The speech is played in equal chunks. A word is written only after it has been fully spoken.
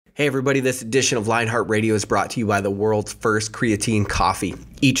Hey everybody, this edition of Lionheart Radio is brought to you by the world's first creatine coffee.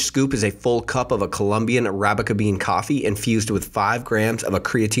 Each scoop is a full cup of a Colombian Arabica bean coffee infused with 5 grams of a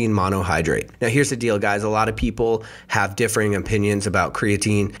creatine monohydrate. Now here's the deal, guys. A lot of people have differing opinions about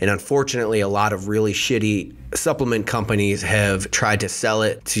creatine, and unfortunately a lot of really shitty supplement companies have tried to sell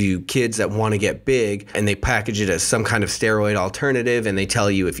it to kids that want to get big, and they package it as some kind of steroid alternative, and they tell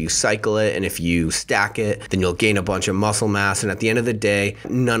you if you cycle it and if you stack it, then you'll gain a bunch of muscle mass. And at the end of the day,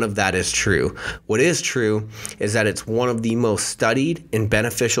 none of that is true. What is true is that it's one of the most studied and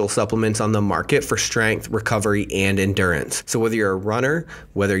beneficial supplements on the market for strength, recovery, and endurance. So whether you're a runner,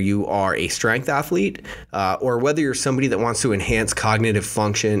 whether you are a strength athlete, or whether you're somebody that wants to enhance cognitive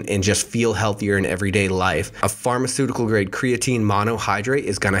function and just feel healthier in everyday life, a pharmaceutical grade creatine monohydrate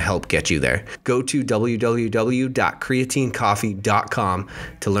is going to help get you there. Go to www.creatinecoffee.com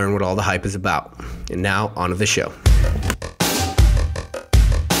to learn what all the hype is about. And now on to the show.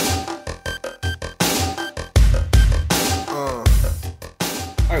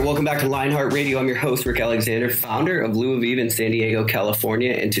 All right, welcome back to Lionheart Radio. I'm your host, Rick Alexander, founder of Blue Aviv in San Diego,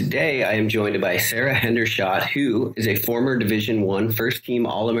 California. And today I am joined by Sara Hendershot, who is a former Division I first-team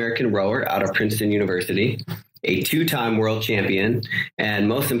All-American rower out of Princeton University, a 2-time world champion, and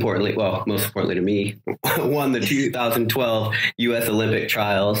most importantly to me, won the 2012 U.S. Olympic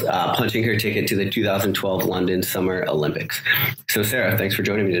trials, punching her ticket to the 2012 London Summer Olympics. So Sara, thanks for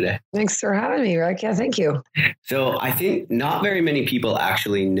joining me today. Thanks for having me, Rick. Yeah, thank you. So I think not very many people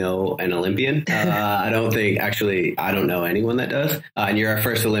actually know an Olympian. I don't know anyone that does. And you're our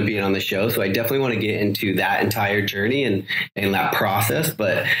first Olympian on the show. So I definitely want to get into that entire journey and that process.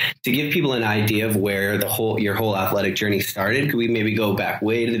 But to give people an idea of where your whole athletic journey started, could we maybe go back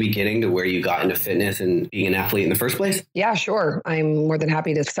way to the beginning to where you got into fitness and being an athlete in the first place? Yeah, sure. I'm more than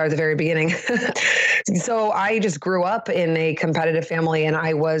happy to start at the very beginning. So I just grew up in a competitive family, and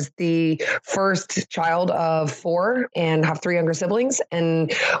I was the first child of 4 and have 3 younger siblings.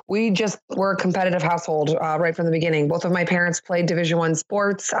 And we just were a competitive household right from the beginning. Both of my parents played Division I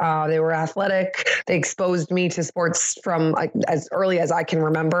sports. They were athletic. They exposed me to sports from as early as I can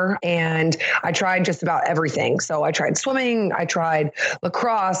remember. And I tried just about everything. So I tried swimming, I tried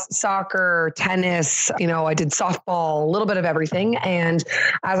lacrosse, soccer, tennis, I did softball, a little bit of everything. And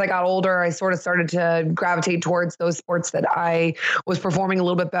as I got older, I sort of started to gravitate towards those sports that I was performing a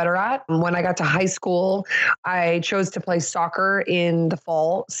little bit better at. When I got to high school, I chose to play soccer in the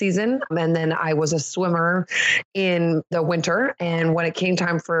fall season. And then I was a swimmer in the winter. And when it came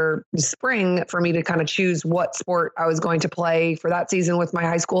time for the spring for me to kind of choose what sport I was going to play for that season with my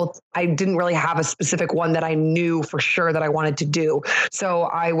high school, I didn't really have a specific one that I knew for sure that I wanted to do. So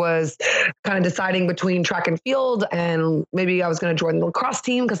I was kind of deciding between track and field, and maybe I was going to join the lacrosse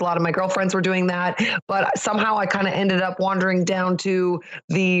team because a lot of my girlfriends were doing that. But somehow I kind of ended up wandering down to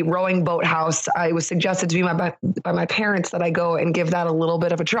the rowing boathouse. It was suggested to me by my parents that I go and give that a little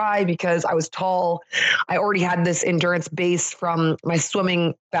bit of a try because I was tall. I already had this endurance base from my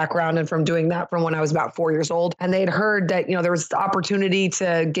swimming background and from doing that from when I was about 4 years old. And they'd heard that, there was opportunity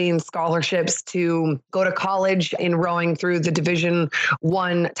to gain scholarships to go to college in rowing through the Division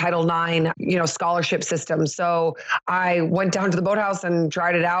I Title IX, scholarship system. So I went down to the boathouse and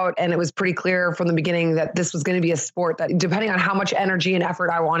tried it out. And it was pretty clear from the beginning that this was going to be a sport that, depending on how much energy and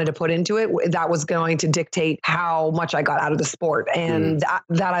effort I wanted to put into it, that was going to dictate how much I got out of the sport. And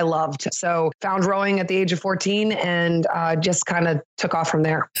that I loved. So found rowing at the age of 14 and just kind of took off from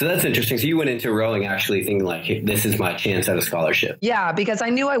there. So that's interesting. So you went into rowing actually thinking like, hey, this is my chance at a scholarship. Yeah, because I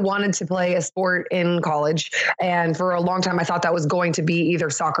knew I wanted to play a sport in college. And for a long time, I thought that was going to be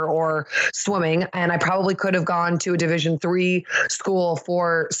either soccer or swimming. And I probably could have gone to a Division III school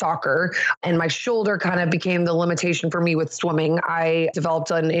for soccer. And my shoulder kind of became the limitation for me with swimming. I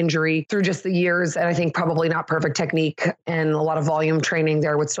developed an injury through just the years, and I think probably not perfect technique and a lot of volume training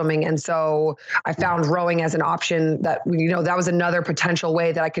there with swimming. And so I found rowing as an option that, that was another potential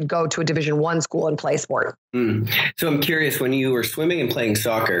way that I could go to a Division I school and play sport. So I'm curious, when you were swimming and playing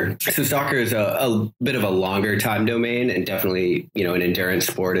soccer, so soccer is a bit of a longer time domain and definitely, an endurance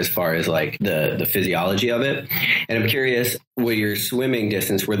sport as far as like the physiology of it. And I'm curious, were your swimming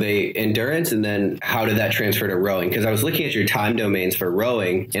distance, were they endurance? And then how did that transfer to rowing? Because I was looking at your time domains for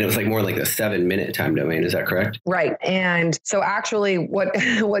rowing and it was like more like a 7-minute time domain. Is that correct? Right. And so actually what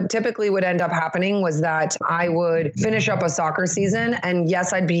typically would end up happening was that I would finish up a soccer season, and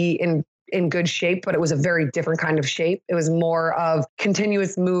yes, I'd be in in good shape, but it was a very different kind of shape. It was more of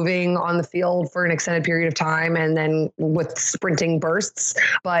continuous moving on the field for an extended period of time and then with sprinting bursts.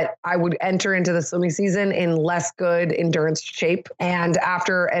 But I would enter into the swimming season in less good endurance shape. And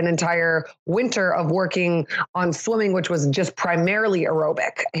after an entire winter of working on swimming, which was just primarily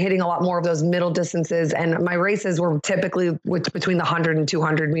aerobic, hitting a lot more of those middle distances. And my races were typically between the 100 and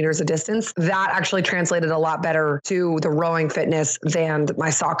 200 meters of distance. That actually translated a lot better to the rowing fitness than my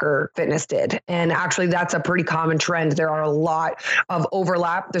soccer fitness did. And actually, that's a pretty common trend. There are a lot of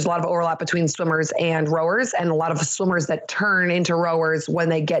overlap. There's a lot of overlap between swimmers and rowers, and a lot of swimmers that turn into rowers when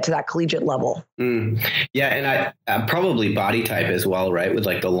they get to that collegiate level. Yeah. And I probably body type as well, right? With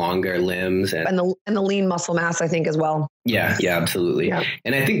like the longer limbs and the lean muscle mass, I think, as well. Yeah, absolutely. Yeah.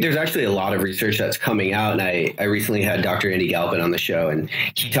 And I think there's actually a lot of research that's coming out. And I recently had Dr. Andy Galpin on the show, and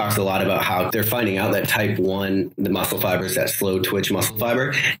he talks a lot about how they're finding out that type 1, the muscle fibers, that slow twitch muscle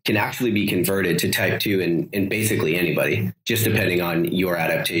fiber, can actually be converted to type 2 in basically anybody, just depending on your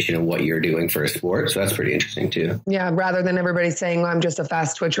adaptation and what you're doing for a sport. So that's pretty interesting too. Yeah. Rather than everybody saying, well, I'm just a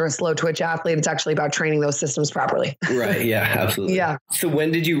fast twitch or a slow twitch athlete, it's actually about training those systems properly. Right. Yeah, absolutely. Yeah. So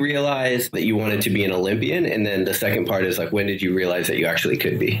when did you realize that you wanted to be an Olympian? And then the second part is like, when did you realize that you actually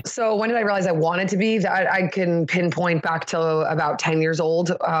could be? So when did I realize I wanted to be? I can pinpoint back to about 10 years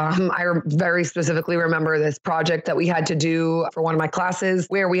old. I very specifically remember this project that we had to do for one of my classes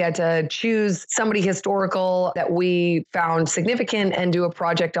where we had to choose somebody historical that we found significant and do a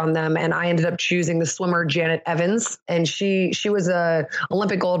project on them. And I ended up choosing the swimmer Janet Evans. And she was a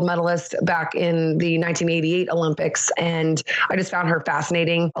Olympic gold medalist back in the 1988 Olympics. And I just found her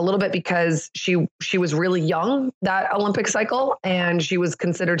fascinating a little bit because she was really young that Olympic cycle, and she was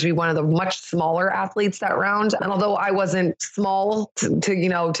considered to be one of the much smaller athletes that round. And although I wasn't small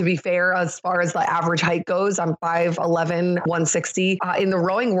to be fair, as far as the average height goes, I'm 5'11", 160. In the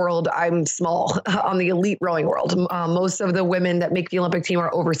rowing world, I'm small on the elite rowing world. Most of the women that make the Olympic team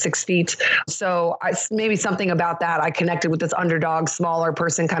are over 6 feet. So maybe something about that. I connected with this underdog, smaller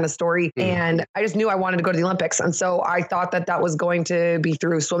person kind of story. And I just knew I wanted to go to the Olympics. And so I thought that was going to be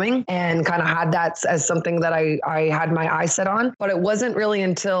through swimming, and kind of had that as something that I had my eyes set on. But it wasn't really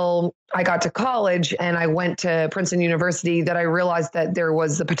until I got to college and I went to Princeton University that I realized that there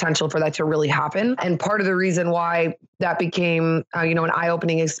was the potential for that to really happen. And part of the reason why that became, an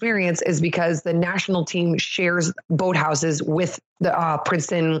eye-opening experience is because the national team shares boathouses with the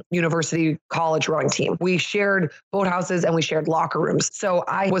Princeton University college rowing team. We shared boathouses and we shared locker rooms. So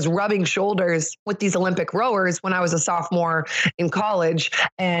I was rubbing shoulders with these Olympic rowers when I was a sophomore in college,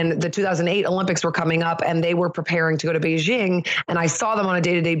 and the 2008 Olympics were coming up and they were preparing to go to Beijing, and I saw them on a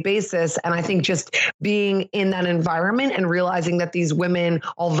day-to-day basis. And I think just being in that environment and realizing that these women,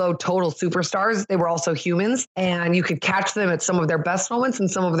 although total superstars, they were also humans, and you could catch them at some of their best moments and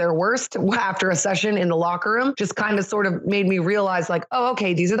some of their worst after a session in the locker room, just kind of sort of made me realize like, oh,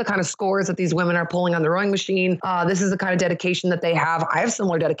 okay, these are the kind of scores that these women are pulling on the rowing machine. This is the kind of dedication that they have. I have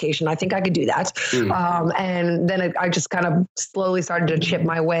similar dedication. I think I could do that. And then I just kind of slowly started to chip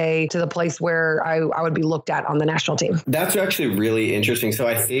my way to the place where I would be looked at on the national team. That's actually really interesting. So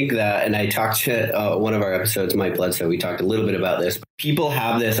I think that, and I talked to one of our episodes, Mike Bledsoe, we talked a little bit about this. People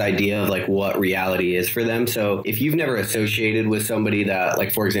have this idea of like what reality is for them. So if you've never associated with somebody that,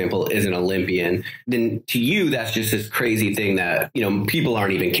 like, for example, is an Olympian, then to you, that's just this crazy thing that, people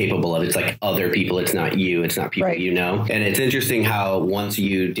aren't even capable of. It's like other people. It's not you. It's not people, right. And it's interesting how once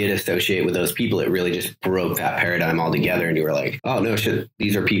you did associate with those people, it really just broke that paradigm altogether. And you were like, oh, no, shit,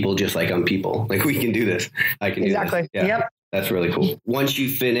 these are people just like I'm people. Like, we can do this. I can do this. Exactly. Yeah. Yep. That's really cool. Once you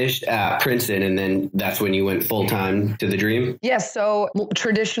finished at Princeton, and then that's when you went full time to the Dream? Yes. So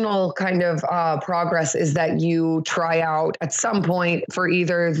traditional kind of progress is that you try out at some point for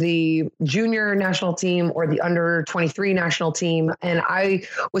either the junior national team or the under 23 national team. And I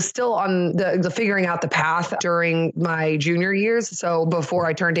was still on the figuring out the path during my junior years. So before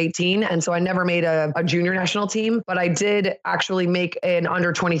I turned 18. And so I never made a junior national team, but I did actually make an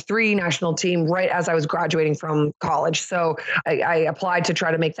under 23 national team right as I was graduating from college. So I applied to try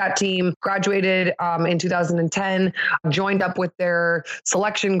to make that team, graduated in 2010, joined up with their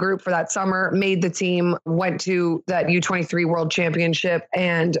selection group for that summer, made the team, went to that U23 World Championship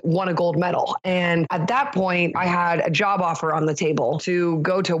and won a gold medal. And at that point, I had a job offer on the table to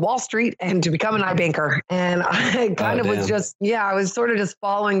go to Wall Street and to become an iBanker. And I I was sort of just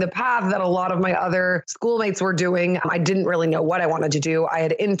following the path that a lot of my other schoolmates were doing. I didn't really know what I wanted to do. I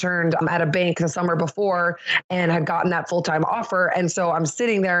had interned at a bank the summer before and had gotten that full-time full-time offer. And so I'm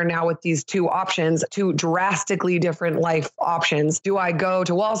sitting there now with these two options, two drastically different life options. Do I go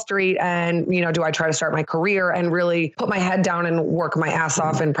to Wall Street and, do I try to start my career and really put my head down and work my ass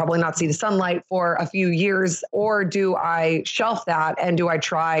off and probably not see the sunlight for a few years? Or do I shelf that and do I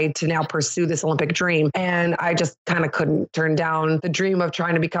try to now pursue this Olympic dream? And I just kind of couldn't turn down the dream of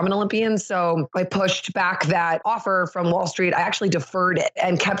trying to become an Olympian. So I pushed back that offer from Wall Street. I actually deferred it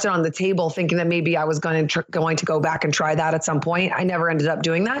and kept it on the table, thinking that maybe I was going to go back and try that at some point. I never ended up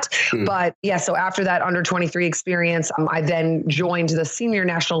doing that. But yeah, so after that under 23 experience, I then joined the senior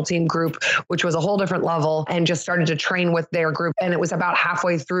national team group, which was a whole different level, and just started to train with their group. And it was about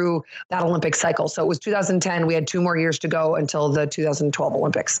halfway through that Olympic cycle. So it was 2010. We had 2 more years to go until the 2012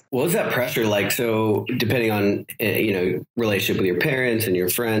 Olympics. What was that pressure like? So depending on, relationship with your parents and your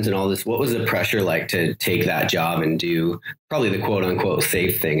friends and all this, what was the pressure like to take that job and do probably the quote unquote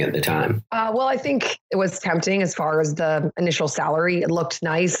safe thing at the time? Well, I think it was tempting as far as the initial salary. It looked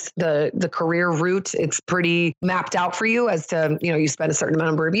nice. The career route, it's pretty mapped out for you as to, you spend a certain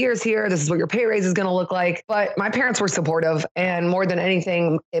number of years here. This is what your pay raise is going to look like. But my parents were supportive. And more than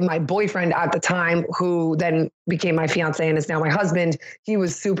anything, my boyfriend at the time, who then became my fiance and is now my husband, he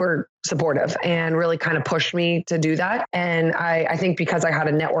was super supportive and really kind of pushed me to do that. And I think because I had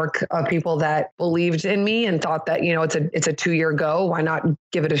a network of people that believed in me and thought that, it's a 2-year go, why not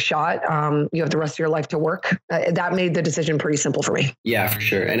give it a shot? You have the rest of your life to work. That made the decision pretty simple for me. Yeah, for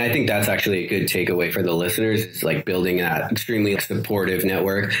sure. And I think that's actually a good takeaway for the listeners. It's like building that extremely supportive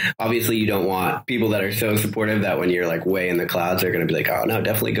network. Obviously, you don't want people that are so supportive that when you're like way in the clouds, they're going to be like, oh no,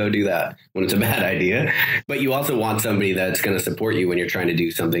 definitely go do that when it's a bad idea. But you also want somebody that's going to support you when you're trying to do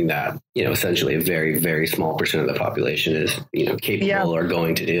something that, essentially a very, very small percent of the population is, capable or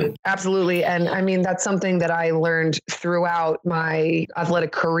going to do. Absolutely. And I mean, that's something that I learned throughout my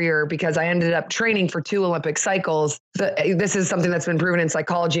athletic career because I ended up training for 2 Olympic cycles. This is something that's been proven in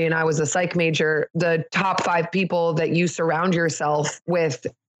psychology, and I was a psych major. The top 5 people that you surround yourself with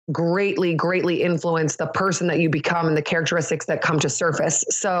greatly influence the person that you become and the characteristics that come to surface.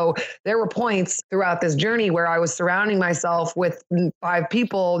 So there were points throughout this journey where I was surrounding myself with 5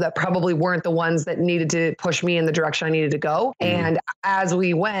 people that probably weren't the ones that needed to push me in the direction I needed to go. And as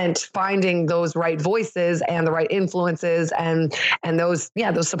we went, finding those right voices and the right influences and those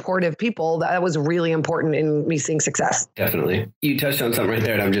supportive people, that was really important in me seeing success. Definitely. You touched on something right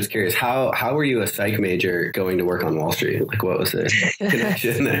there, and I'm just curious, how were you a psych major going to work on Wall Street? Like, what was the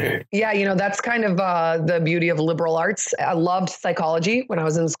connection there? Yeah, that's kind of the beauty of liberal arts. I loved psychology when I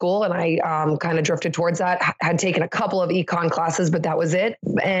was in school, and I kind of drifted towards that. Had taken a couple of econ classes, but that was it.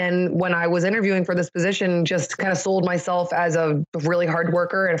 And when I was interviewing for this position, just kind of sold myself as a really hard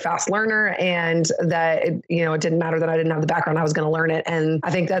worker and a fast learner, and that it didn't matter that I didn't have the background. I was going to learn it. And I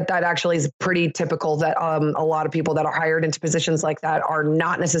think that actually is pretty typical that a lot of people that are hired into positions like that are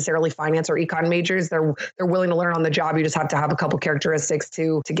not necessarily finance or econ majors. They're willing to learn on the job. You just have to have a couple characteristics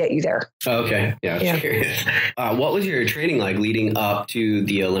to get you there. Okay. Yeah. I was curious. What was your training like leading up to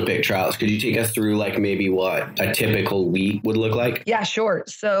the Olympic trials? Could you take us through like maybe what a typical week would look like? Yeah, sure.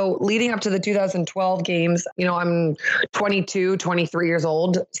 So leading up to the 2012 games, I'm 22, 23 years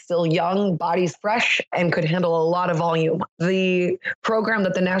old, still young, body's fresh, and could handle a lot of volume. The program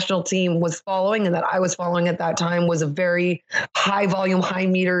that the national team was following and that I was following at that time was a very high volume, high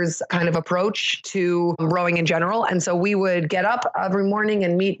meters kind of approach to rowing in general. And so we would get up every morning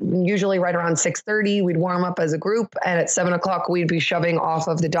and meet usually right around 6:30. We'd warm up as a group, and at 7:00 we'd be shoving off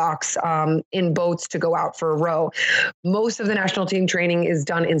of the docks in boats to go out for a row. Most of the national team training is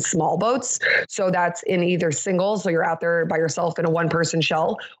done in small boats. So that's in either singles, so you're out there by yourself in a 1-person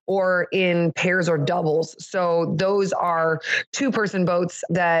shell, or in pairs or doubles. So those are 2-person boats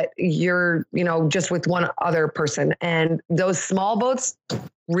that you're, just with one other person. And those small boats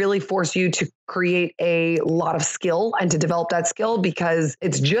really force you to create a lot of skill and to develop that skill because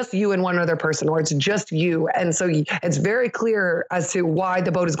it's just you and one other person, or it's just you. And so it's very clear as to why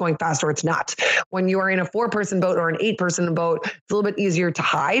the boat is going fast or it's not. When you are in a 4-person boat or an 8-person boat, it's a little bit easier to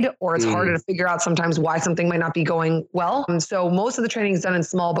hide, or it's harder to figure out sometimes why something might not be going well. And so most of the training is done in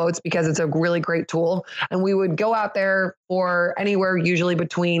small boats because it's a really great tool. And we would go out there for anywhere usually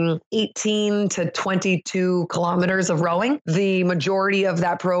between 18 to 22 kilometers of rowing. The majority of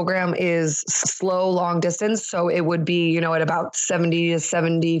that program is slow, long distance. So it would be, at about 70 to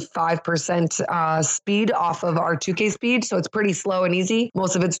 75% speed off of our 2K speed. So it's pretty slow and easy.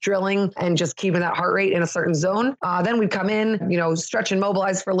 Most of it's drilling and just keeping that heart rate in a certain zone. Then we'd come in, stretch and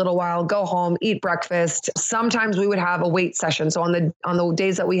mobilize for a little while, go home, eat breakfast. Sometimes we would have a weight session. So on the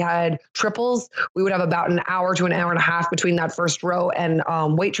days that we had triples, we would have about an hour to an hour and a half between that first row and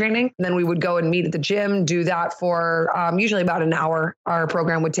weight training. And then we would go and meet at the gym, do that for usually about an hour our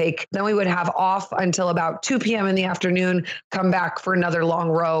program would take. Then we would have off until about 2 p.m. in the afternoon, come back for another long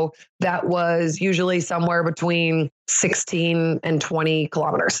row that was usually somewhere between 16 and 20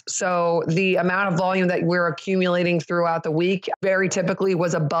 kilometers. So the amount of volume that we're accumulating throughout the week very typically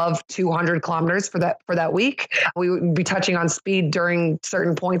was above 200 kilometers for that week. We would be touching on speed during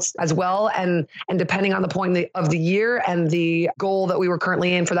certain points as well. And depending on the point of the year and the goal that we were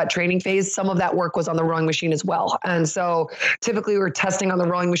currently in for that training phase, some of that work was on the rowing machine as well. And so typically we were testing on the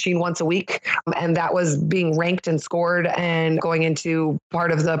rowing machine once a week, and that was being ranked and scored and going into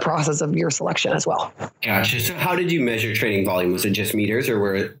part of the process of year selection as well. Gotcha. So how did you measure training volume? Was it just meters, or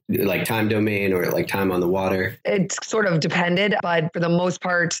were it like time domain, or like time on the water? It sort of depended, but for the most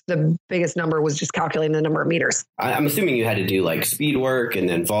part, the biggest number was just calculating the number of meters. I'm assuming you had to do like speed work and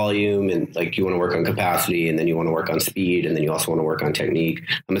then volume, and like you want to work on capacity, and then you want to work on speed, and then you also want to work on technique.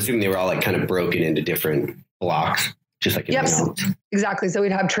 I'm assuming they were all like kind of broken into different blocks, just like everything else. Exactly. So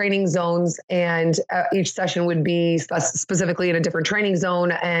we'd have training zones, and each session would be specifically in a different training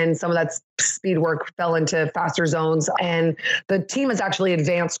zone. And some of that speed work fell into faster zones. And the team has actually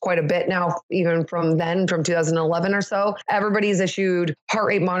advanced quite a bit now, even from 2011 or so. Everybody's issued heart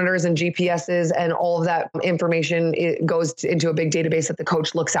rate monitors and GPSs, and all of that information goes into a big database that the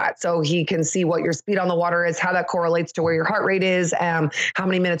coach looks at. So he can see what your speed on the water is, how that correlates to where your heart rate is, how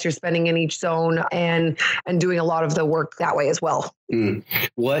many minutes you're spending in each zone, and doing a lot of the work that way as well.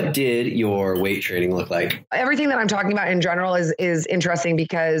 What did your weight training look like? Everything that I'm talking about in general is interesting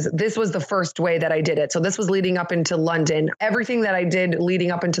because this was the first way that I did it. So this was leading up into London. Everything that I did leading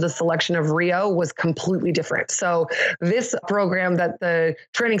up into the selection of Rio was completely different. So this program that the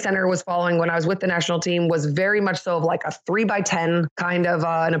training center was following when I was with the national team was very much so of like a 3x10 kind of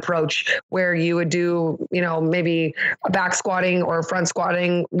an approach, where you would do, maybe a back squatting or front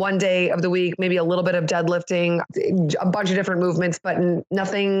squatting one day of the week, maybe a little bit of deadlifting, a bunch of different movements, but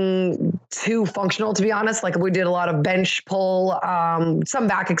nothing too functional, to be honest. Like we did a lot of bench pull, some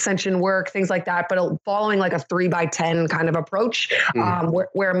back extension work, things like that, but following like a 3x10 kind of approach,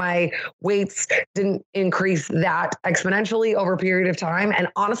 where my weights didn't increase that exponentially over a period of time. And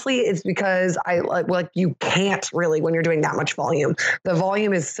honestly, it's because you can't really, when you're doing that much volume, the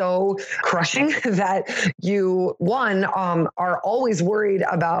volume is so crushing that you, are always worried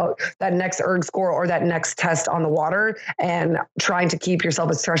about that next erg score or that next test on the water, and trying to keep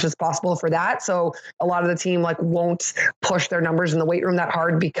yourself as fresh as possible for that. So a lot of the team won't push their numbers in the weight room that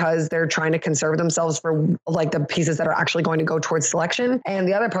hard because they're trying to conserve themselves for the pieces that are actually going to go towards selection. And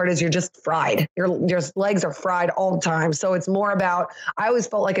the other part is you're just fried. Your legs are fried all the time. So it's more about, I always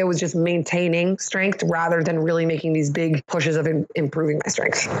felt like it was just maintaining strength rather than really making these big pushes of improving my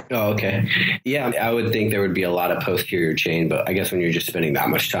strength. Oh, okay. Yeah, I would think there would be a lot of posterior chain, but I guess when you're just spending that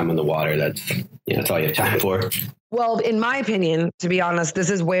much time on the water, that's all you have time for. Well, in my opinion, to be honest, this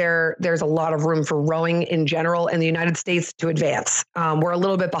is where there's a lot of room for rowing in general in the United States to advance. We're a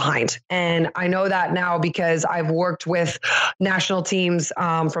little bit behind. And I know that now because I've worked with national teams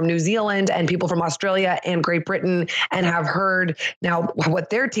from New Zealand and people from Australia and Great Britain, and have heard now what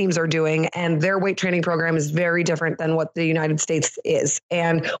their teams are doing, and their weight training program is very different than what the United States is.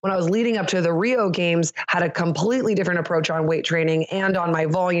 And when I was leading up to the Rio Games, had a completely different approach on weight training and on my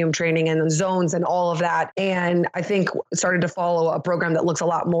volume training and zones and all of that. And I think started to follow a program that looks a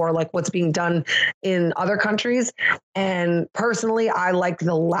lot more like what's being done in other countries. And personally, I liked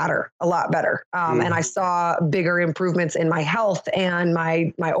the latter a lot better. And I saw bigger improvements in my health and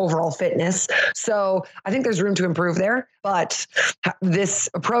my overall fitness. So I think there's room to improve there. But this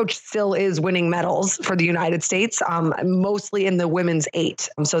approach still is winning medals for the United States, mostly in the women's 8.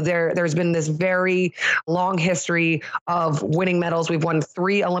 So there's been this very long history of winning medals. We've won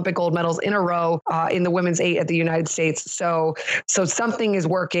 3 Olympic gold medals in a row in the women's 8 at the United States. So something is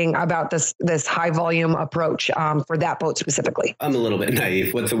working about this high volume approach for that boat specifically. I'm a little bit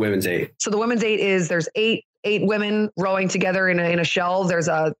naive. What's the women's 8? So the women's 8 is there's 8 women rowing together in a shell. There's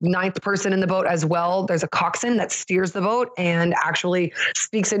a 9th person in the boat as well. There's a coxswain that steers the boat and actually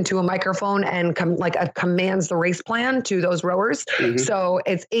speaks into a microphone and commands the race plan to those rowers. Mm-hmm. So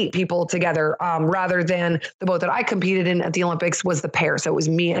it's 8 people together rather than the boat that I competed in at the Olympics was the pair. So it was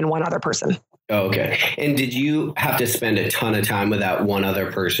me and one other person. Oh, okay. And did you have to spend a ton of time with that one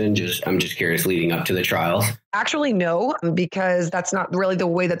other person? I'm just curious, leading up to the trials. Actually, no, because that's not really the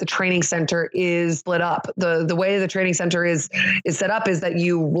way that the training center is split up. The way the training center is set up is that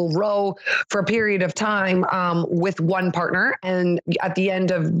you will row for a period of time with one partner. And at the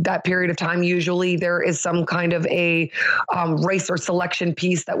end of that period of time, usually there is some kind of a race or selection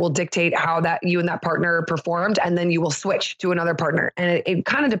piece that will dictate how that you and that partner performed. And then you will switch to another partner. And it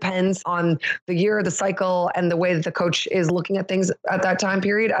kind of depends on the year, the cycle, and the way that the coach is looking at things at that time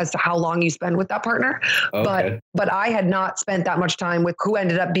period as to how long you spend with that partner. Okay. But I had not spent that much time with who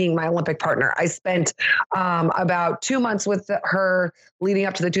ended up being my Olympic partner. I spent about 2 months with her leading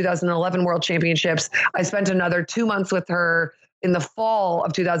up to the 2011 World Championships. I spent another 2 months with her in the fall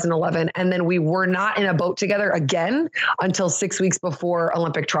of 2011. And then we were not in a boat together again until 6 weeks before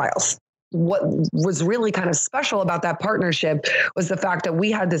Olympic trials. What was really kind of special about that partnership was the fact that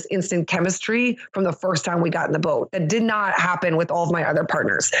we had this instant chemistry from the first time we got in the boat. That did not happen with all of my other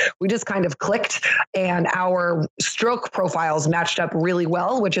partners. We just kind of clicked, and our stroke profiles matched up really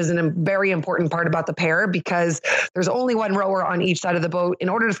well, which is a very important part about the pair, because there's only one rower on each side of the boat. In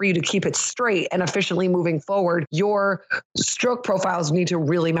order for you to keep it straight and efficiently moving forward, your stroke profiles need to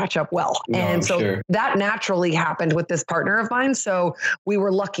really match up well. That naturally happened with this partner of mine. So we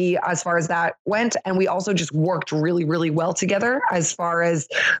were lucky as far as that went. And we also just worked really, really well together as far as,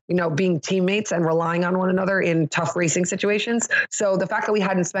 being teammates and relying on one another in tough racing situations. So the fact that we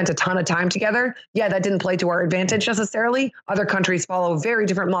hadn't spent a ton of time together, that didn't play to our advantage necessarily. Other countries follow very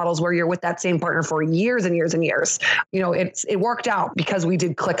different models where you're with that same partner for years and years and years. It worked out because we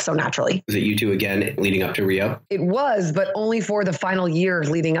did click so naturally. Was it you two again leading up to Rio? It was, but only for the final year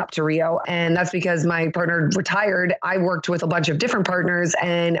leading up to Rio. And that's because my partner retired. I worked with a bunch of different partners,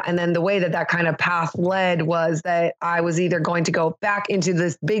 and then the way that kind of path led was that I was either going to go back into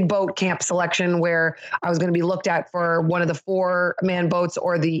this big boat camp selection where I was going to be looked at for one of the 4-man boats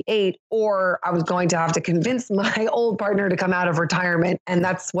or the 8, or I was going to have to convince my old partner to come out of retirement. And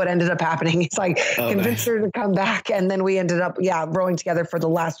that's what ended up happening. It's like convinced her to come back. And then we ended up, rowing together for the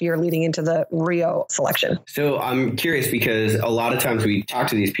last year leading into the Rio selection. So I'm curious, because a lot of times we talk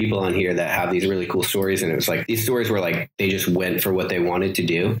to these people on here that have these really cool stories. And it was like, these stories were like, they just went for what they wanted to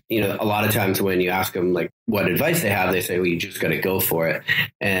do. A lot of times when you ask them like what advice they have, they say, well, you just got to go for it.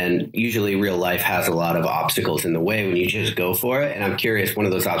 And usually real life has a lot of obstacles in the way when you just go for it. And I'm curious, one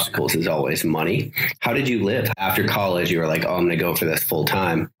of those obstacles is always money. How did you live after college? You were like, oh, I'm going to go for this full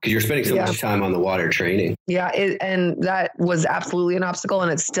time, because you're spending so much time on the water training. And that was absolutely an obstacle.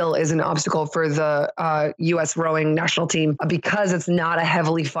 And it still is an obstacle for the U.S. rowing national team, because it's not a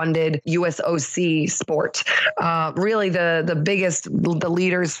heavily funded USOC sport. Really, the biggest, the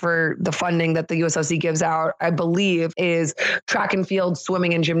leaders for the funding that the USOC gives out, I believe, is track and field,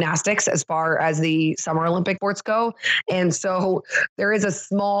 swimming, and gymnastics as far as the Summer Olympic sports go. And so there is a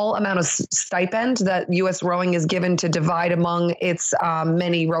small amount of stipend that U.S. rowing is given to divide among its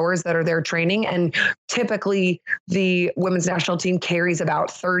many rowers that are there training. And typically the women's national team carries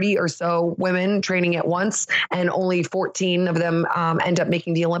about 30 or so women training at once, and only 14 of them end up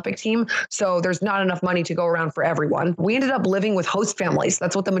making the Olympic team. So there's not enough money to go around for everyone. We ended up living with host families.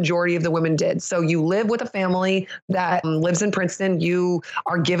 That's what the majority of the women did. So you live with a family that lives in Princeton. You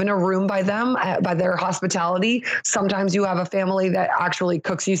are given a room by them, by their hospitality. Sometimes you have a family that actually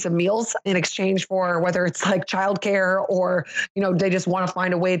cooks you some meals in exchange for whether it's like childcare or, they just want to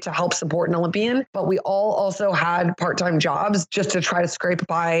find a way to help support an Olympian. But we all also had part-time jobs just to try to scrape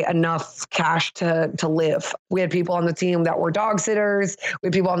by enough cash to live. We had people on the team that were dog sitters. We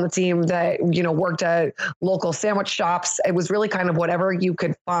had people on the team that, worked at local sandwich shops. It was really kind of whatever you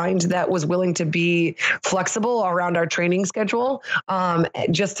could find that was willing to be flexible around our training schedule,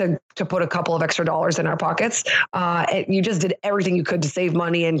 just to put a couple of extra dollars in our pockets. You just did everything you could to save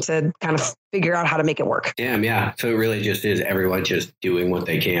money and to kind of figure out how to make it work. Damn, yeah. So it really just is everyone just doing what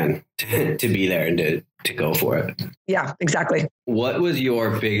they can to be there and to go for it. Yeah, exactly. What was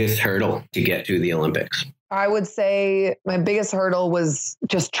your biggest hurdle to get to the Olympics? I would say my biggest hurdle was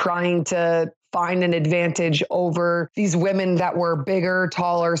just trying to find an advantage over these women that were bigger,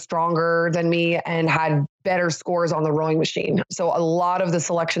 taller, stronger than me and had better scores on the rowing machine. So a lot of the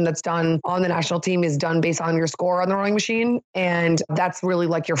selection that's done on the national team is done based on your score on the rowing machine. And that's really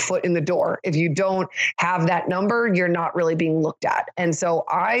like your foot in the door. If you don't have that number, you're not really being looked at. And so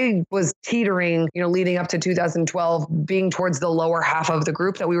I was teetering, leading up to 2012, being towards the lower half of the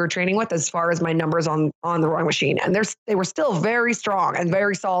group that we were training with as far as my numbers on the rowing machine. And they were still very strong and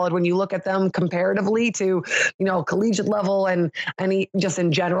very solid when you look at them comparatively to, collegiate level and just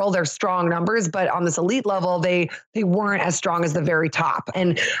in general, they're strong numbers. But on this elite level, they weren't as strong as the very top.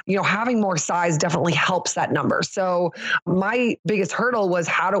 And, having more size definitely helps that number. So my biggest hurdle was,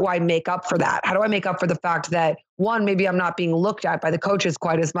 how do I make up for that? How do I make up for the fact that, one, maybe I'm not being looked at by the coaches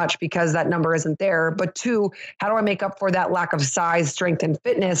quite as much because that number isn't there. But two, how do I make up for that lack of size, strength, and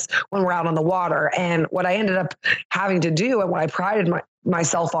fitness when we're out on the water? And what I ended up having to do, and what I prided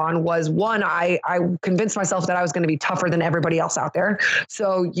myself on, was, one, I convinced myself that I was going to be tougher than everybody else out there.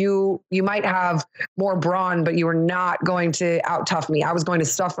 So you might have more brawn, but you were not going to out tough me. I was going to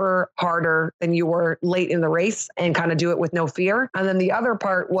suffer harder than you were late in the race and kind of do it with no fear. And then the other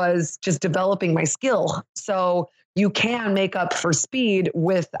part was just developing my skill. So you can make up for speed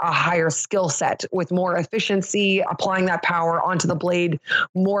with a higher skill set, with more efficiency, applying that power onto the blade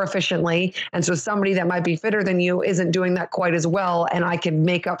more efficiently. And so somebody that might be fitter than you isn't doing that quite as well. And I can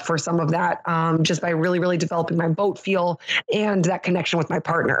make up for some of that just by really, really developing my boat feel and that connection with my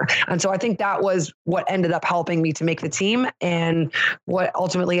partner. And so I think that was what ended up helping me to make the team, and what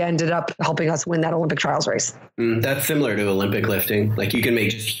ultimately ended up helping us win that Olympic trials race. That's similar to Olympic lifting. Like, you can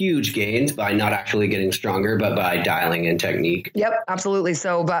make just huge gains by not actually getting stronger, but by dialing in technique. Yep, absolutely.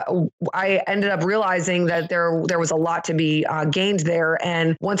 So, but I ended up realizing that there was a lot to be gained there.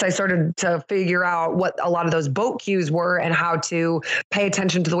 And once I started to figure out what a lot of those boat cues were and how to pay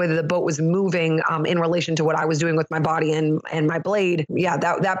attention to the way that the boat was moving in relation to what I was doing with my body and my blade,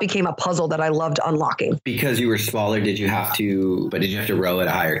 that became a puzzle that I loved unlocking. Because you were smaller, did you have to row at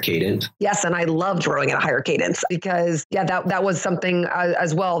a higher cadence? Yes, and I loved rowing at a higher cadence because that was something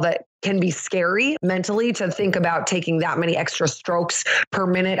as well that can be scary mentally, to think about taking that many extra strokes per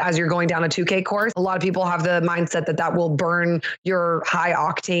minute as you're going down a 2K course. A lot of people have the mindset that will burn your high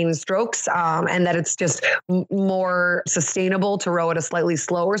octane strokes, and that it's just more sustainable to row at a slightly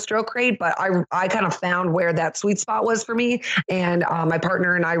slower stroke rate. But I kind of found where that sweet spot was for me. And my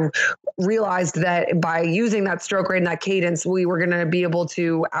partner and I realized that by using that stroke rate and that cadence, we were going to be able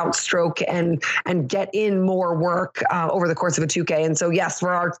to outstroke and get in more work over the course of a 2K. And so yes, for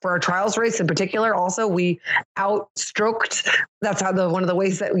our trials race in particular, also we outstroked. That's how one of the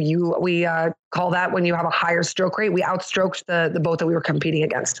ways that we call that when you have a higher stroke rate. We outstroked the boat that we were competing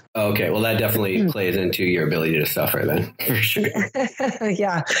against. Okay, well that definitely plays into your ability to suffer then, for sure.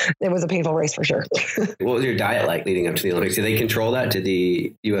 Yeah, it was a painful race for sure. What was your diet like leading up to the Olympics? Did they control that? Did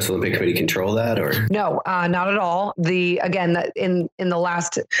the U.S. Olympic Committee control that, or no? Not at all. In the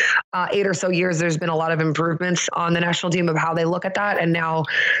last 8 or so years, there's been a lot of improvements on the national team of how they look at that, and now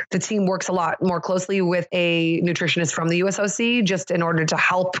the team works a lot more closely with a nutritionist from the USOC, just in order to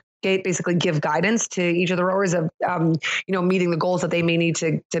help basically give guidance to each of the rowers of, meeting the goals that they may need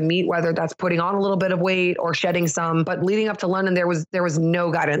to meet, whether that's putting on a little bit of weight or shedding some. But leading up to London, there was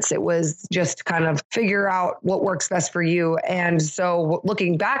no guidance. It was just kind of figure out what works best for you. And so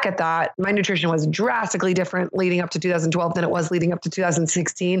looking back at that, my nutrition was drastically different leading up to 2012 than it was leading up to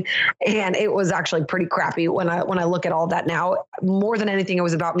 2016. And it was actually pretty crappy when I look at all that now. More than anything, it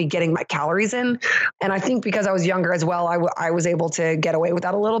was about me getting my calories in. And I think because I was younger as well, I was able to get away with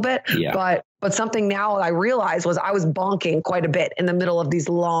that a little bit. Yeah. But something now I realized was I was bonking quite a bit in the middle of these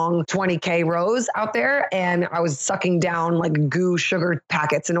long 20K rows out there. And I was sucking down like goo sugar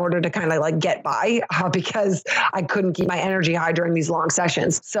packets in order to kind of like get by because I couldn't keep my energy high during these long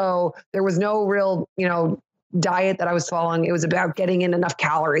sessions. So there was no real, diet that I was following. It was about getting in enough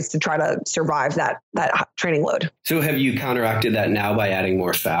calories to try to survive that training load. So have you counteracted that now by adding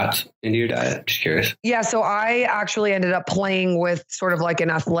more fat into your diet? Just curious. Yeah. So I actually ended up playing with sort of like an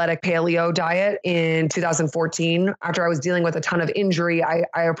athletic paleo diet in 2014. After I was dealing with a ton of injury, I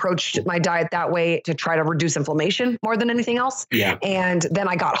approached my diet that way to try to reduce inflammation more than anything else. Yeah. And then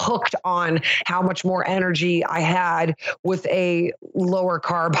I got hooked on how much more energy I had with a lower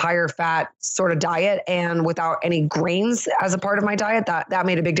carb, higher fat sort of diet, and without any grains as a part of my diet. That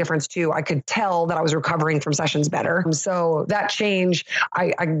made a big difference too. I could tell that I was recovering from sessions better. So that change,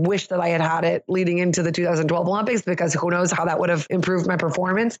 I wish that I had it leading into the 2012 Olympics, because who knows how that would have improved my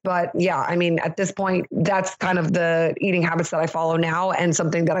performance. But yeah, I mean, at this point, that's kind of the eating habits that I follow now, and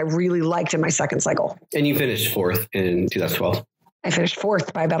something that I really liked in my second cycle. And you finished 4th in 2012. I finished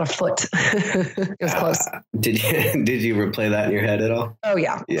 4th by about a foot. It was close. Did you replay that in your head at all? Oh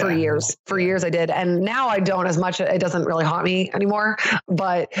yeah. For years I did. And now I don't as much. It doesn't really haunt me anymore.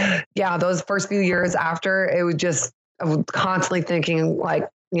 But yeah, those first few years after, it was just, I was constantly thinking like,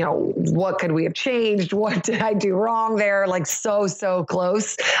 what could we have changed? What did I do wrong there? Like so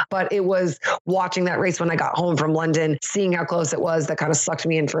close. But it was watching that race when I got home from London, seeing how close it was, that kind of sucked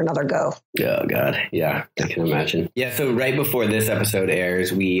me in for another go. Oh God. Yeah. I can imagine. Yeah. So right before this episode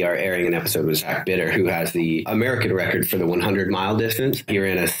airs, we are airing an episode with Zach Bitter, who has the American record for the 100-mile distance. He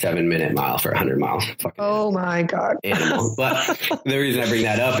ran a 7-minute mile for 100 miles. Oh my God. Animal. But the reason I bring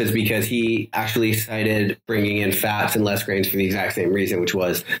that up is because he actually cited bringing in fats and less grains for the exact same reason, which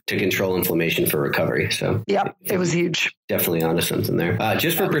was to control inflammation for recovery. So yeah, it was huge. Definitely onto something there.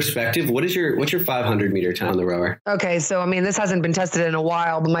 Just for perspective, what's your 500-meter time on the rower? Okay, so this hasn't been tested in a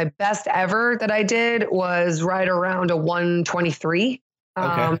while, but my best ever that I did was right around a 123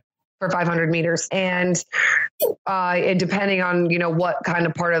 for 500 meters, and depending on what kind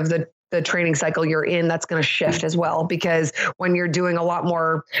of part of the training cycle you're in, that's going to shift as well, because when you're doing a lot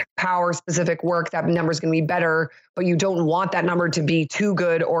more power specific work, that number is going to be better, but you don't want that number to be too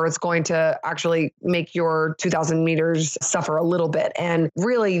good, or it's going to actually make your 2000 meters suffer a little bit. And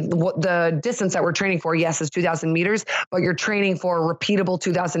really what the distance that we're training for, yes, is 2000 meters, but you're training for repeatable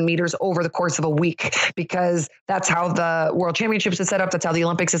 2000 meters over the course of a week, because that's how the World Championships is set up. That's how the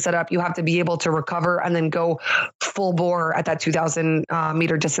Olympics is set up. You have to be able to recover and then go full bore at that 2000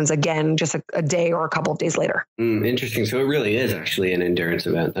 meter distance again, just a day or a couple of days later. Interesting. So it really is actually an endurance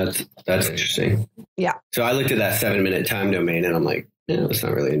event. That's interesting. Yeah. So I looked at that 7-minute time domain and I'm like, yeah, it's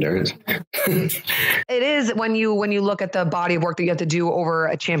not really endurance. It is when you look at the body of work that you have to do over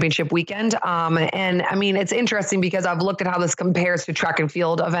a championship weekend. And I mean, it's interesting because I've looked at how this compares to track and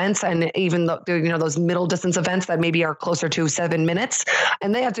field events, and even those middle distance events that maybe are closer to 7 minutes,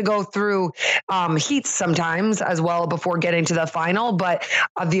 and they have to go through heats sometimes as well before getting to the final. But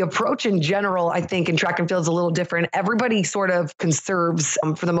the approach in general, I think in track and field is a little different. Everybody sort of conserves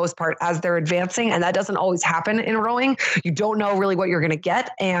for the most part as they're advancing, and that doesn't always happen in rowing. You don't know really what you're going to get,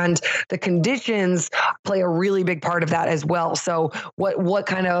 and the conditions play a really big part of that as well. So what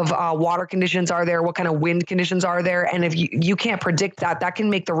kind of water conditions are there? What kind of wind conditions are there? And if you can't predict that can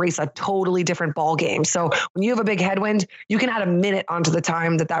make the race a totally different ball game. So when you have a big headwind, you can add a minute onto the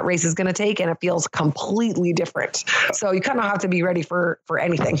time that race is going to take, and it feels completely different. So you kind of have to be ready for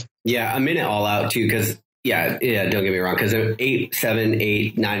anything. Yeah, a minute all out too, because yeah, don't get me wrong, because an 8, 7,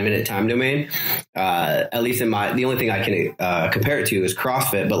 8, 9 minute time domain, at least the only thing I can compare it to is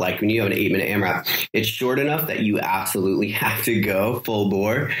CrossFit. But like when you have an 8-minute AMRAP, it's short enough that you absolutely have to go full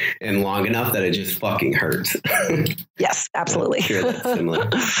bore, and long enough that it just fucking hurts. Yes, absolutely. I'm sure that's similar.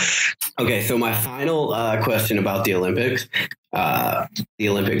 Okay, so my final question about the Olympics, the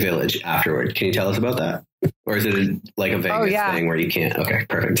Olympic Village afterward. Can you tell us about that? Or is it like a Vegas thing where you can't? Okay,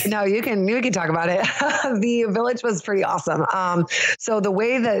 perfect. No, you can talk about it. The village was pretty awesome. So the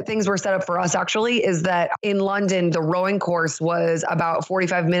way that things were set up for us actually is that in London, the rowing course was about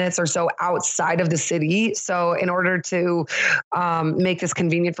 45 minutes or so outside of the city. So in order to make this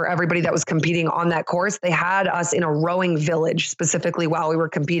convenient for everybody that was competing on that course, they had us in a rowing village specifically while we were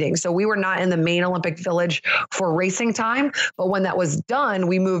competing. So we were not in the main Olympic village for racing time, but when that was done,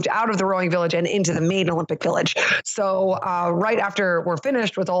 we moved out of the rowing village and into the main Olympic village. So right after we're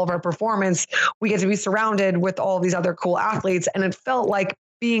finished with all of our performance, we get to be surrounded with all these other cool athletes. And it felt like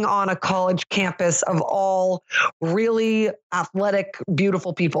being on a college campus of all really athletic,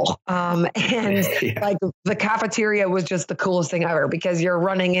 beautiful people. And like the cafeteria was just the coolest thing ever, because you're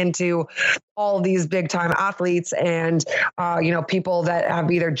running into all these big time athletes and, people that have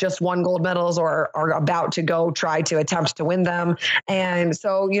either just won gold medals or are about to go try to attempt to win them. And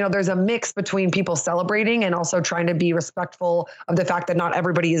so, there's a mix between people celebrating and also trying to be respectful of the fact that not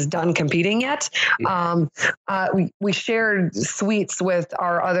everybody is done competing yet. We shared suites with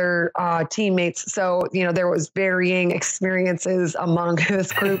our other teammates. So, there was varying experiences among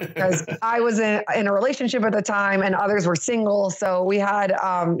this group because I was in a relationship at the time and others were single. So we had,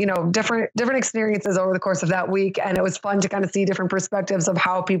 different experiences over the course of that week. And it was fun to kind of see different perspectives of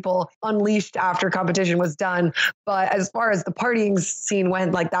how people unleashed after competition was done. But as far as the partying scene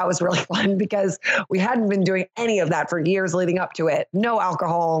went, like that was really fun because we hadn't been doing any of that for years leading up to it. No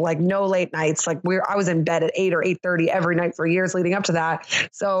alcohol, like no late nights. Like I was in bed at 8 or 8:30 every night for years leading up to that.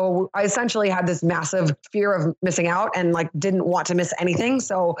 So I essentially had this massive fear of missing out and like didn't want to miss anything.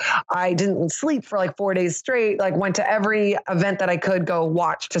 So I didn't sleep for like 4 days straight, like went to every event that I could go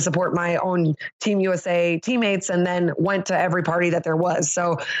watch to support my own Team USA teammates, and then went to every party that there was.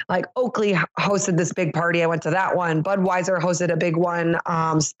 So like Oakley hosted this big party. I went to that one. Budweiser hosted a big one.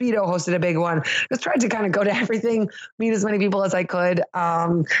 Speedo hosted a big one. Just tried to kind of go to everything, meet as many people as I could.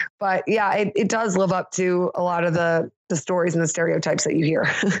 But yeah, it does live up to a lot of the the stories and the stereotypes that you hear.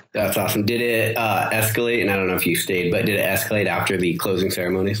 That's awesome. Did it escalate? And I don't know if you stayed, but did it escalate after the closing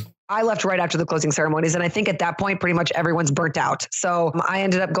ceremonies? I left right after the closing ceremonies. And I think at that point, pretty much everyone's burnt out. So I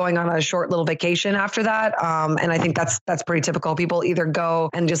ended up going on a short little vacation after that. And I think that's pretty typical. People either go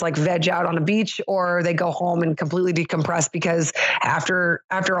and just like veg out on a beach, or they go home and completely decompress, because after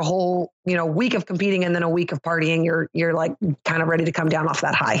a whole, week of competing and then a week of partying, you're like kind of ready to come down off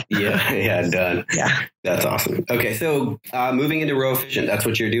that high. Yeah, done. Yeah. That's awesome. Okay. So moving into row efficient, that's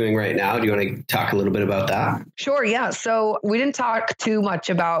what you're doing right now. Do you want to talk a little bit about that? Sure. Yeah. So we didn't talk too much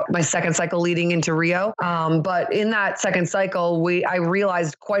about my second cycle leading into Rio. But in that second cycle, I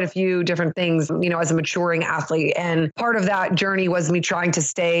realized quite a few different things, as a maturing athlete. And part of that journey was me trying to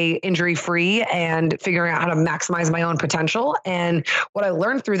stay injury free and figuring out how to maximize my own potential. And what I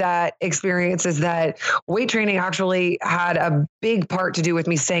learned through that experience is that weight training actually had a big part to do with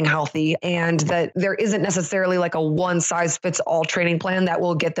me staying healthy, and that there isn't necessarily like a one size fits all training plan that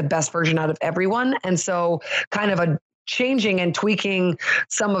will get the best version out of everyone. And so kind of changing and tweaking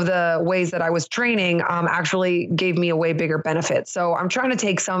some of the ways that I was training actually gave me a way bigger benefit. So I'm trying to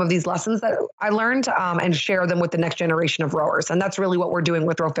take some of these lessons that I learned and share them with the next generation of rowers. And that's really what we're doing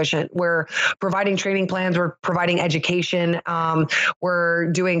with Row Efficient. We're providing training plans. We're providing education.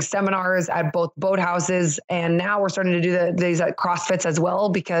 We're doing seminars at both boat houses. And now we're starting to do these at CrossFits as well,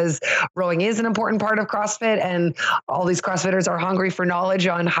 because rowing is an important part of CrossFit. And all these CrossFitters are hungry for knowledge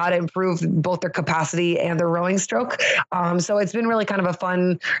on how to improve both their capacity and their rowing stroke. So it's been really kind of a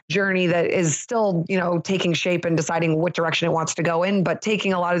fun journey that is still, taking shape and deciding what direction it wants to go in, but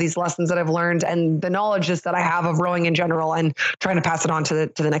taking a lot of these lessons that I've learned and the knowledge just that I have of rowing in general and trying to pass it on to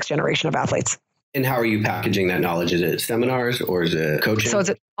the next generation of athletes. And how are you packaging that knowledge? Is it seminars or is it coaching? So it's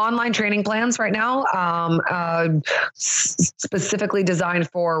online training plans right now, specifically designed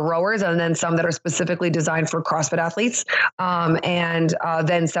for rowers, and then some that are specifically designed for CrossFit athletes, and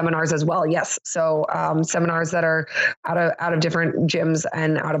then seminars as well. Yes. So seminars that are out of different gyms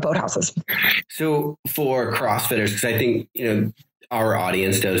and out of boat houses. So for CrossFitters, because I think, our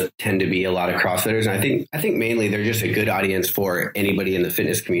audience does tend to be a lot of CrossFitters. And I think mainly they're just a good audience for anybody in the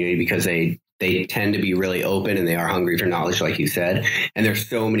fitness community, because they tend to be really open and they are hungry for knowledge, like you said. And there's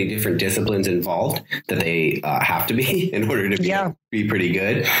so many different disciplines involved that they have to be in order to be pretty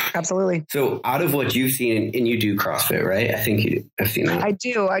good. Absolutely. So out of what you've seen, and you do CrossFit, right? I think I've seen that. I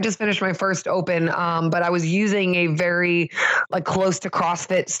do. I just finished my first open, but I was using a very close to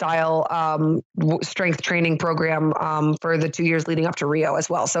CrossFit style strength training program for the 2 years leading up to Rio as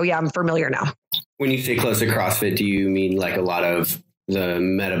well. So yeah, I'm familiar now. When you say close to CrossFit, do you mean like a lot of the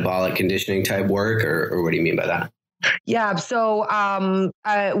metabolic conditioning type work, or what do you mean by that? Yeah. So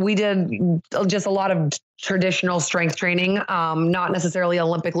we did just a lot of traditional strength training, not necessarily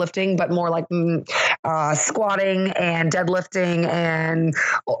Olympic lifting, but more like squatting and deadlifting and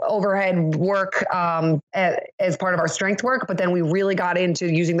overhead work as part of our strength work. But then we really got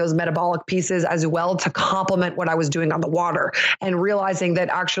into using those metabolic pieces as well to complement what I was doing on the water, and realizing that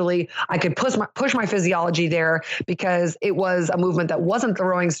actually I could push my physiology there, because it was a movement that wasn't the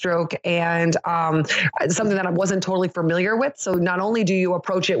rowing stroke and something that I wasn't totally familiar with. So not only do you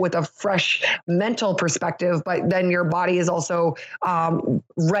approach it with a fresh mental perspective, but then your body is also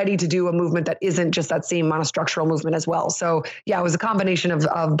ready to do a movement that isn't just that same monostructural movement as well. So yeah, it was a combination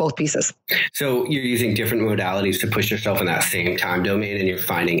of both pieces. So you're using different modalities to push yourself in that same time domain, and you're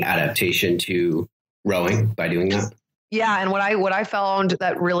finding adaptation to rowing by doing that? Yeah. And what I found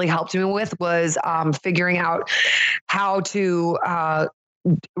that really helped me with was figuring out how to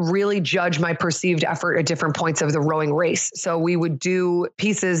really judge my perceived effort at different points of the rowing race. So we would do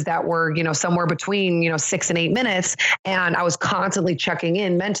pieces that were, somewhere between, 6 and 8 minutes. And I was constantly checking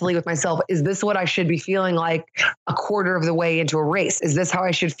in mentally with myself. Is this what I should be feeling like a quarter of the way into a race? Is this how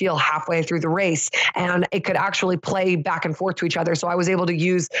I should feel halfway through the race? And it could actually play back and forth to each other. So I was able to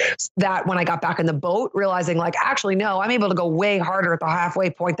use that when I got back in the boat, realizing actually, no, I'm able to go way harder at the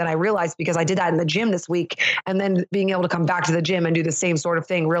halfway point than I realized, because I did that in the gym this week. And then being able to come back to the gym and do the same sort of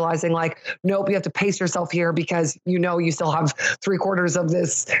thing, realizing nope, you have to pace yourself here, because you still have 3/4 of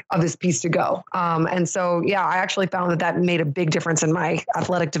this piece to go. And so, yeah, I actually found that made a big difference in my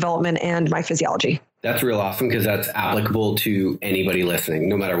athletic development and my physiology. That's real awesome, because that's applicable to anybody listening,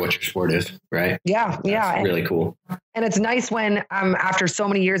 no matter what your sport is, right? Yeah. That's really cool. And it's nice when after so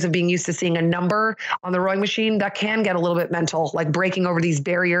many years of being used to seeing a number on the rowing machine, that can get a little bit mental, like breaking over these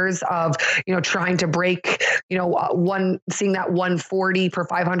barriers of, trying to break, seeing that 140 per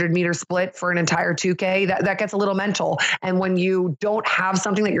 500 meter split for an entire 2K, that gets a little mental. And when you don't have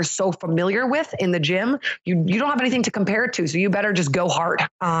something that you're so familiar with in the gym, you don't have anything to compare it to. So you better just go hard.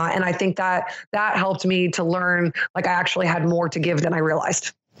 And I think that helps helped me to learn like I actually had more to give than I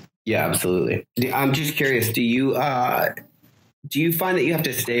realized. Yeah, absolutely. I'm just curious, do you find that you have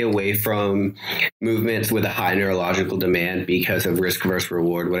to stay away from movements with a high neurological demand because of risk versus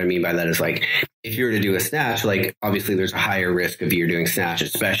reward? What I mean by that is, like, if you were to do a snatch, like, obviously there's a higher risk of you doing snatch,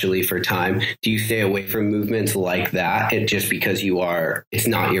 especially for time. Do you stay away from movements like that just because it's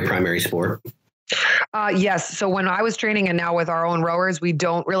not your primary sport? Yes. So when I was training and now with our own rowers, we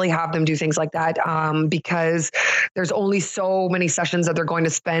don't really have them do things like that because there's only so many sessions that they're going to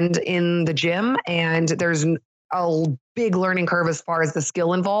spend in the gym, and there's a big learning curve as far as the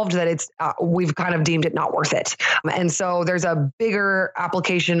skill involved that we've kind of deemed it not worth it. And so there's a bigger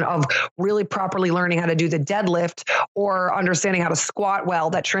application of really properly learning how to do the deadlift or understanding how to squat well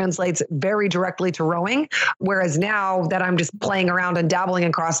that translates very directly to rowing. Whereas now that I'm just playing around and dabbling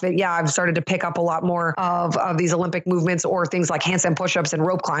in CrossFit, yeah, I've started to pick up a lot more of these Olympic movements or things like handstand push-ups and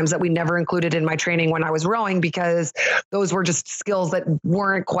rope climbs that we never included in my training when I was rowing, because those were just skills that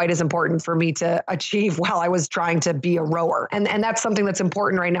weren't quite as important for me to achieve while I was trying to be a rower. And that's something that's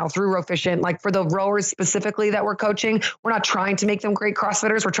important right now through Rowficient. Like for the rowers specifically that we're coaching, we're not trying to make them great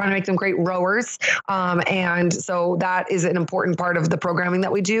CrossFitters. We're trying to make them great rowers. And so that is an important part of the programming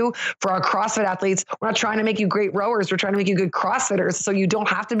that we do. For our CrossFit athletes, we're not trying to make you great rowers. We're trying to make you good CrossFitters. So you don't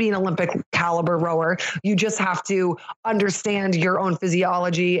have to be an Olympic caliber rower. You just have to understand your own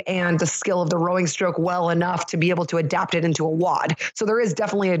physiology and the skill of the rowing stroke well enough to be able to adapt it into a WOD. So there is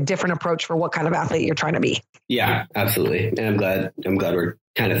definitely a different approach for what kind of athlete you're trying to be. Yeah, absolutely. And I'm glad we're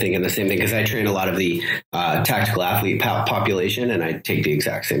kind of thinking the same thing, because I train a lot of the tactical athlete population, and I take the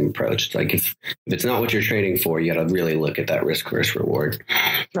exact same approach. It's like, if it's not what you're training for, you got to really look at that risk versus reward.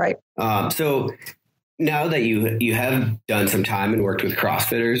 Right. So now that you have done some time and worked with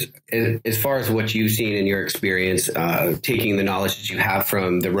CrossFitters, as far as what you've seen in your experience, taking the knowledge that you have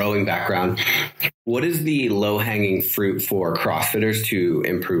from the rowing background, what is the low-hanging fruit for CrossFitters to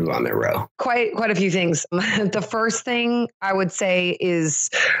improve on their row? Quite a few things. The first thing I would say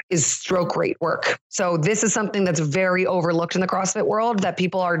is stroke rate work. So this is something that's very overlooked in the CrossFit world that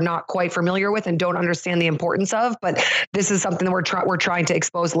people are not quite familiar with and don't understand the importance of. But this is something that we're trying to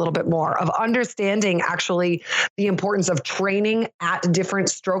expose a little bit more of, understanding actually the importance of training at different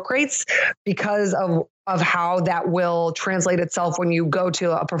stroke rates because of how that will translate itself when you go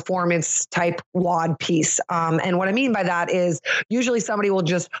to a performance type WOD piece. And what I mean by that is usually somebody will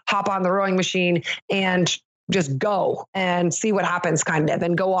just hop on the rowing machine and just go and see what happens, kind of,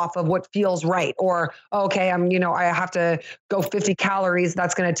 and go off of what feels right. Or, okay, I have to go 50 calories.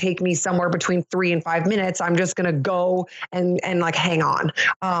 That's going to take me somewhere between 3 and 5 minutes. I'm just going to go and like hang on.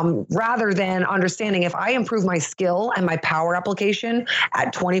 Rather than understanding, if I improve my skill and my power application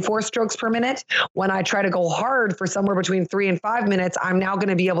at 24 strokes per minute, when I try to go hard for somewhere between 3 and 5 minutes, I'm now going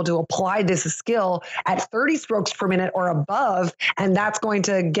to be able to apply this skill at 30 strokes per minute or above. And that's going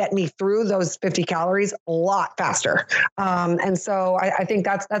to get me through those 50 calories a lot faster. And so I think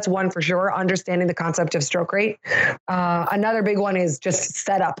that's one for sure, understanding the concept of stroke rate. Another big one is just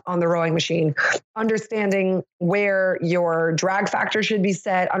setup on the rowing machine, understanding where your drag factor should be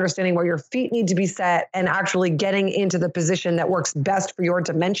set, understanding where your feet need to be set, and actually getting into the position that works best for your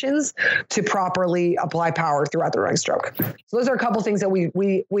dimensions to properly apply power throughout the rowing stroke. So those are a couple things that we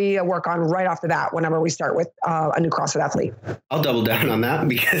work on right off the bat whenever we start with a new CrossFit athlete. I'll double down on that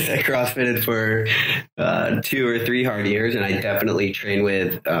because I CrossFitted for 2 or 3 hard years, and I definitely train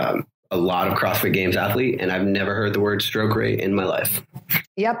with a lot of CrossFit Games athlete, and I've never heard the word stroke rate in my life.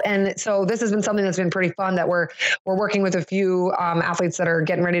 Yep. And so this has been something that's been pretty fun, that we're working with a few athletes that are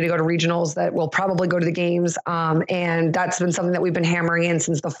getting ready to go to regionals that will probably go to the games. And that's been something that we've been hammering in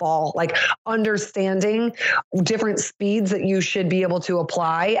since the fall, like understanding different speeds that you should be able to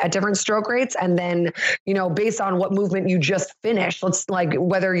apply at different stroke rates. And then, based on what movement you just finished,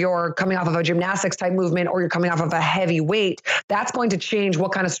 whether you're coming off of a gymnastics type movement or you're coming off of a heavy weight, that's going to change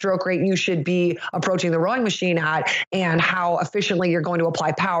what kind of stroke rate you should be approaching the rowing machine at and how efficiently you're going to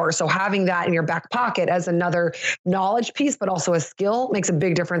apply power. So having that in your back pocket as another knowledge piece, but also a skill, makes a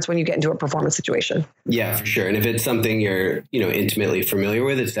big difference when you get into a performance situation. Yeah, for sure. And if it's something you're, intimately familiar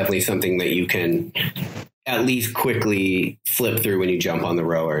with, it's definitely something that you can at least quickly flip through when you jump on the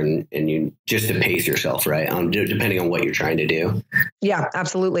rower and you just to pace yourself, right? Depending on what you're trying to do. Yeah,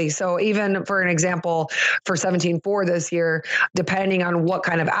 absolutely. So even for an example, for 17.4 this year, depending on what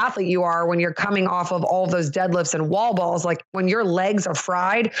kind of athlete you are, when you're coming off of all those deadlifts and wall balls, like when your legs are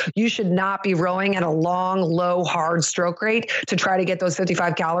fried, you should not be rowing at a long, low, hard stroke rate to try to get those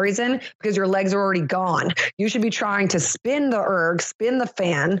 55 calories in, because your legs are already gone. You should be trying to spin the erg, spin the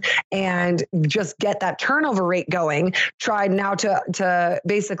fan, and just get that turnover rate going. Try now to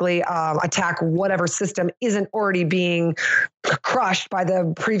basically attack whatever system isn't already being crushed by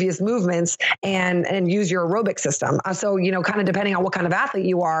the previous movements, and use your aerobic system. So, kind of depending on what kind of athlete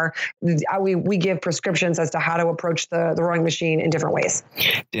you are, we give prescriptions as to how to approach the rowing machine in different ways.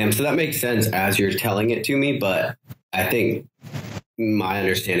 Damn. So that makes sense as you're telling it to me, but I think my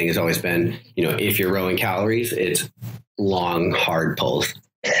understanding has always been, if you're rowing calories, it's long, hard pulls.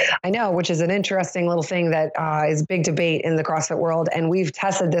 I know, which is an interesting little thing that is big debate in the CrossFit world. And we've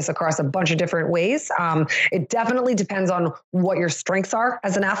tested this across a bunch of different ways. It definitely depends on what your strengths are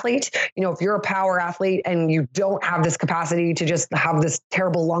as an athlete. If you're a power athlete and you don't have this capacity to just have this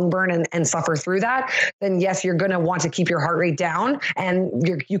terrible lung burn and suffer through that, then yes, you're going to want to keep your heart rate down. And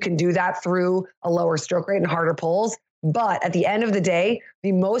you can do that through a lower stroke rate and harder pulls. But at the end of the day,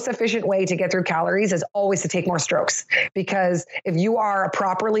 the most efficient way to get through calories is always to take more strokes, because if you are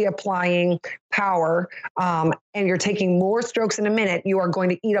properly applying power and you're taking more strokes in a minute, you are going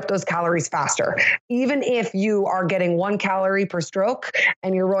to eat up those calories faster. Even if you are getting 1 calorie per stroke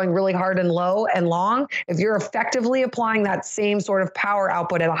and you're rowing really hard and low and long, if you're effectively applying that same sort of power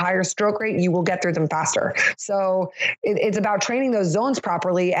output at a higher stroke rate, you will get through them faster. So it's about training those zones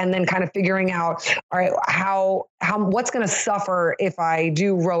properly and then kind of figuring out, all right, what's going to suffer if I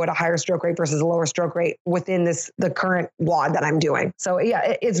do row at a higher stroke rate versus a lower stroke rate within the current WOD that I'm doing. So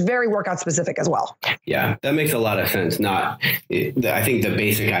yeah, it's very workout specific as well. Yeah, that makes a lot of sense. I think the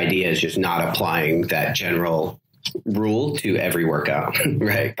basic idea is just not applying that general rule to every workout,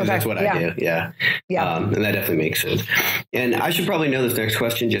 right? Because that's what I do. Yeah. And that definitely makes sense. And I should probably know this next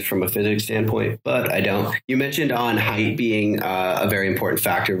question just from a physics standpoint, but I don't. You mentioned on height being a very important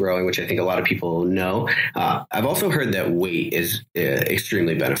factor of rowing, which I think a lot of people know. I've also heard that weight is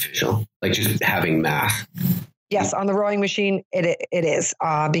extremely beneficial, like just having mass. Yes, on the rowing machine, it is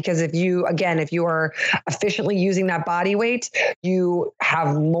because if you are efficiently using that body weight, you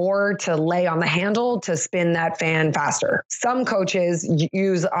have more to lay on the handle to spin that fan faster. Some coaches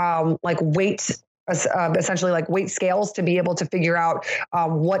use essentially like weight scales to be able to figure out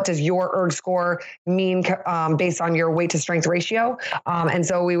what does your erg score mean based on your weight to strength ratio. And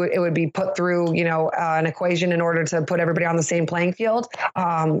so it would be put through, an equation in order to put everybody on the same playing field.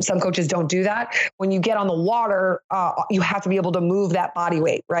 Some coaches don't do that. When you get on the water, you have to be able to move that body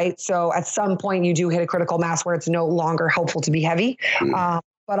weight, right? So at some point you do hit a critical mass where it's no longer helpful to be heavy.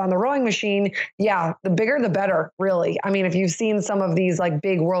 But on the rowing machine, yeah, the bigger, the better, really. I mean, if you've seen some of these like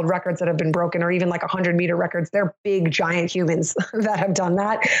big world records that have been broken, or even like 100-meter records, they're big, giant humans that have done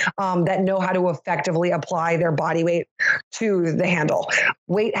that, that know how to effectively apply their body weight to the handle.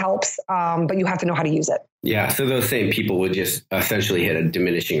 Weight helps, but you have to know how to use it. Yeah. So those same people would just essentially hit a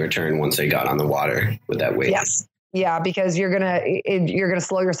diminishing return once they got on the water with that weight. Yes. Yeah, because you're gonna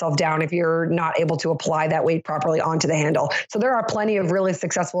slow yourself down if you're not able to apply that weight properly onto the handle. So there are plenty of really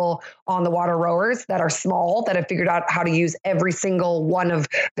successful on the water rowers that are small that have figured out how to use every single one of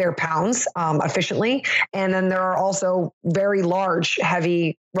their pounds efficiently, and then there are also very large,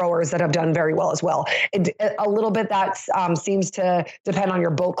 heavy rowers that have done very well as well. A little bit that seems to depend on your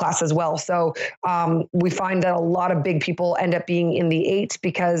boat class as well. So we find that a lot of big people end up being in the 8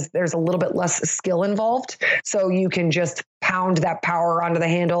 because there's a little bit less skill involved. So you can just pound that power onto the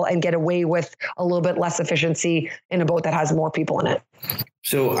handle and get away with a little bit less efficiency in a boat that has more people in it.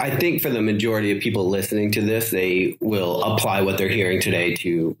 So I think for the majority of people listening to this, they will apply what they're hearing today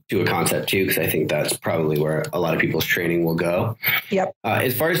to a concept too, because I think that's probably where a lot of people's training will go. Yep.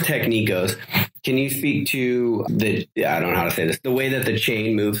 As far as technique goes, can you speak to I don't know how to say this, the way that the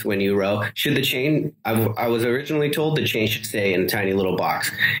chain moves when you row? Should the chain, I was originally told the chain should stay in a tiny little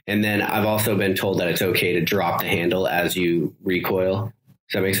box. And then I've also been told that it's okay to drop the handle as you recoil.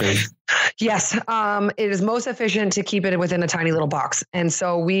 Does that make sense? Yes. It is most efficient to keep it within a tiny little box. And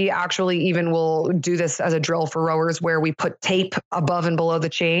so we actually even will do this as a drill for rowers where we put tape above and below the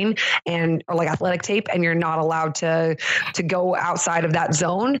chain or like athletic tape, and you're not allowed to go outside of that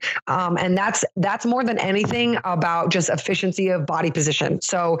zone. And that's more than anything about just efficiency of body position.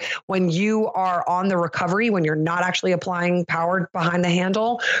 So when you are on the recovery, when you're not actually applying power behind the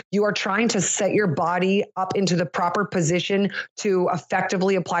handle, you are trying to set your body up into the proper position to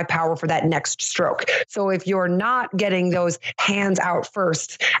effectively apply power for that that next stroke. So if you're not getting those hands out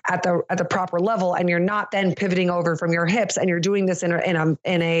first at the proper level, and you're not then pivoting over from your hips, and you're doing this in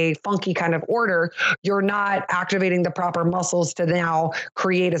a funky kind of order, you're not activating the proper muscles to now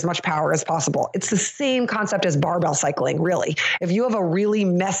create as much power as possible. It's the same concept as barbell cycling, really. If you have a really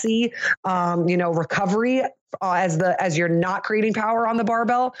messy, recovery, as you're not creating power on the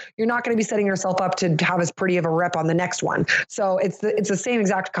barbell, you're not going to be setting yourself up to have as pretty of a rep on the next one. So it's the same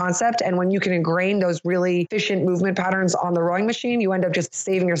exact concept. And when you can ingrain those really efficient movement patterns on the rowing machine, you end up just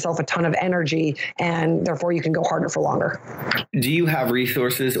saving yourself a ton of energy, and therefore you can go harder for longer. Do you have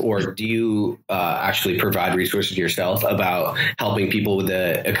resources, or do you actually provide resources yourself about helping people with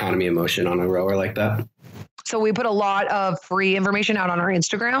the economy of motion on a rower like that? So we put a lot of free information out on our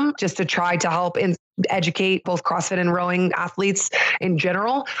Instagram just to try to help educate both CrossFit and rowing athletes in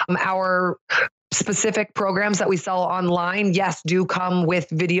general. Our specific programs that we sell online, yes, do come with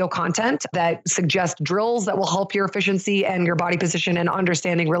video content that suggest drills that will help your efficiency and your body position and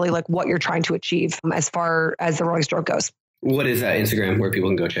understanding really like what you're trying to achieve as far as the rowing stroke goes. What is that Instagram where people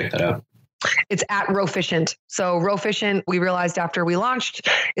can go check that out? It's at Rowficient. So Rowficient, we realized after we launched,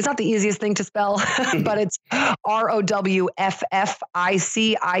 it's not the easiest thing to spell, but it's ROWFFICIENT.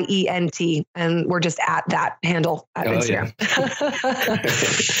 And we're just at that handle at Instagram.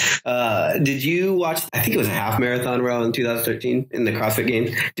 Yeah. Did you watch, I think it was a half marathon row in 2013 in the CrossFit Games.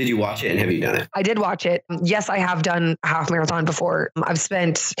 Did you watch it, and have you done it? I did watch it. Yes, I have done a half marathon before. I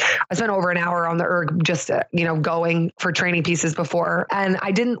spent over an hour on the erg just, going for training pieces before. And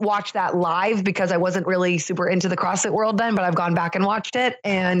I didn't watch that live because I wasn't really super into the CrossFit world then, but I've gone back and watched it,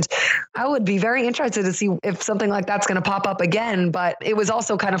 and I would be very interested to see if something like that's going to pop up again. But it was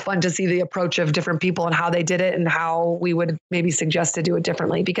also kind of fun to see the approach of different people and how they did it and how we would maybe suggest to do it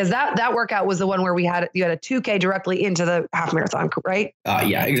differently, because that workout was the one where you had a 2K directly into the half marathon, right?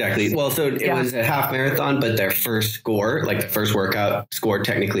 Yeah, exactly. Well, so it was a half marathon, but their first score, like the first workout score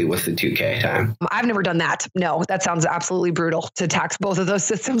technically was the 2K time. I've never done that. No, that sounds absolutely brutal to tax both of those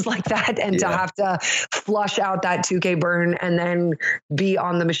systems like that. And to have to flush out that 2K burn and then be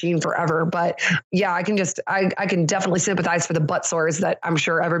on the machine forever. But yeah, I can definitely sympathize for the butt sores that I'm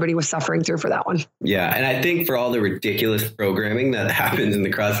sure everybody was suffering through for that one. Yeah. And I think for all the ridiculous programming that happens in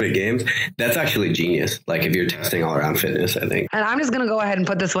the CrossFit Games, that's actually genius. Like if you're testing all around fitness, I think. And I'm just going to go ahead and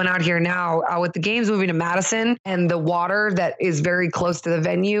put this one out here now. With the games moving to Madison and the water that is very close to the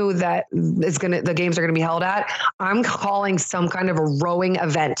venue that the games are going to be held at, I'm calling some kind of a rowing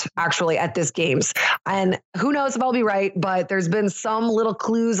event actually at this games. And who knows if I'll be right, but there's been some little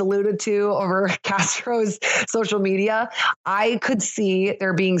clues alluded to over Castro's social media. I could see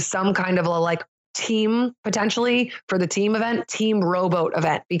there being some kind of a team potentially for the team event, team rowboat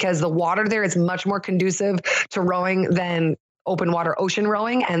event, because the water there is much more conducive to rowing than open water ocean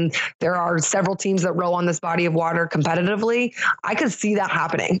rowing. And there are several teams that row on this body of water competitively. I could see that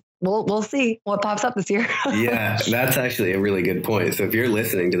happening. We'll see what pops up this year. Yeah, that's actually a really good point. So if you're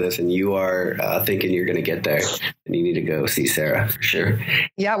listening to this and you are thinking you're going to get there, then you need to go see Sara for sure.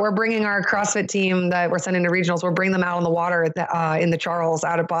 Yeah, we're bringing our CrossFit team that we're sending to regionals. We're bringing them out on the water in the Charles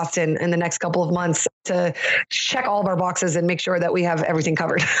out of Boston in the next couple of months to check all of our boxes and make sure that we have everything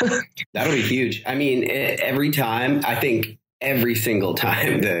covered. That'll be huge. I mean, every single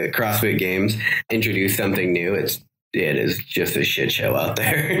time the CrossFit Games introduce something new, it is just a shit show out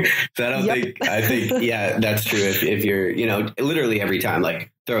there. So I think, yeah, that's true. If you're, literally every time,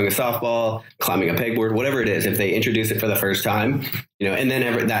 like throwing a softball, climbing a pegboard, whatever it is, if they introduce it for the first time, and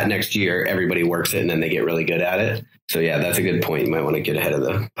then that next year, everybody works it and then they get really good at it. So yeah, that's a good point. You might want to get ahead of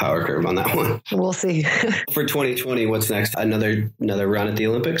the power curve on that one. We'll see. For 2020, what's next? Another run at the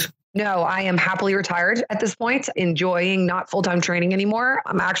Olympics? No, I am happily retired at this point, enjoying not full-time training anymore.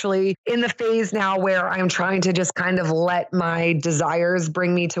 I'm actually in the phase now where I'm trying to just kind of let my desires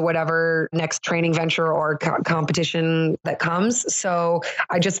bring me to whatever next training venture or competition that comes. So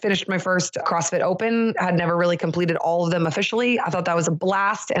I just finished my first CrossFit Open, had never really completed all of them officially. I thought that was a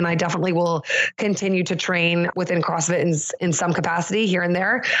blast, and I definitely will continue to train within CrossFit in some capacity here and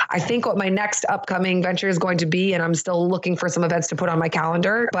there. I think what my next upcoming venture is going to be, and I'm still looking for some events to put on my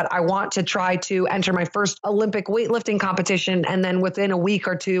calendar, but I want to try to enter my first Olympic weightlifting competition, and then within a week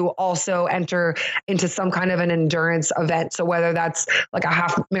or two also enter into some kind of an endurance event. So whether that's like a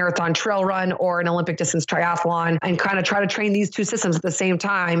half marathon trail run or an Olympic distance triathlon, and kind of try to train these two systems at the same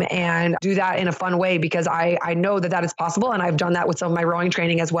time and do that in a fun way, because I know that is possible. And I've done that with some of my rowing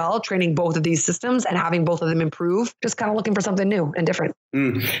training as well, training both of these systems and having both of them improve, just kind of looking for something new and different.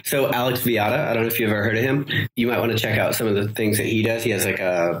 So Alex Viada, I don't know if you've ever heard of him. You might want to check out some of the things that he does. He has like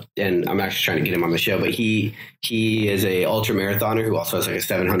a and I'm actually trying to get him on the show, but he is a ultra marathoner who also has like a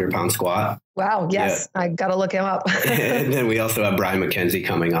 700-pound squat. Wow. Yes. Yeah. I got to look him up. And then we also have Brian McKenzie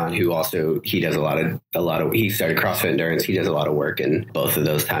coming on, who also, he does a lot of, he started CrossFit Endurance. He does a lot of work in both of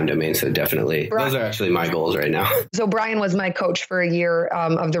those time domains. So definitely those are actually my goals right now. So Brian was my coach for a year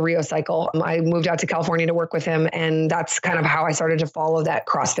of the Rio cycle. I moved out to California to work with him. And that's kind of how I started to follow that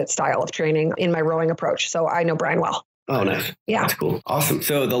CrossFit style of training in my rowing approach. So I know Brian well. Oh, nice. Yeah. That's cool. Awesome.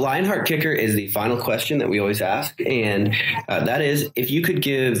 So the Lionheart kicker is the final question that we always ask. And that is, if you could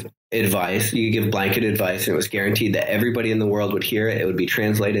give advice, you could give blanket advice, and it was guaranteed that everybody in the world would hear it. It would be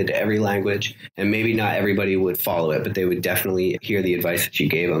translated to every language, and maybe not everybody would follow it, but they would definitely hear the advice that you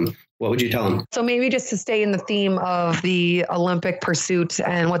gave them. What would you tell them? So maybe just to stay in the theme of the Olympic pursuit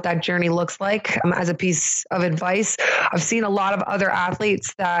and what that journey looks like, as a piece of advice, I've seen a lot of other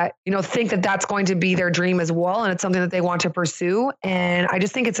athletes that, think that that's going to be their dream as well. And it's something that they want to pursue. And I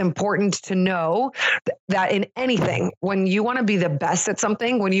just think it's important to know that in anything, when you want to be the best at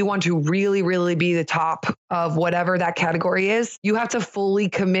something, when you want to really, really be the top of whatever that category is, you have to fully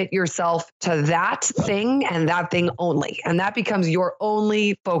commit yourself to that thing and that thing only. And that becomes your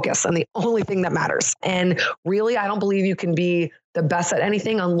only focus and the only thing that matters. And really, I don't believe you can be the best at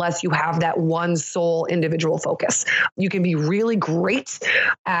anything unless you have that one sole individual focus. You can be really great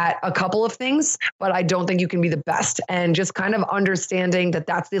at a couple of things, but I don't think you can be the best. And just kind of understanding that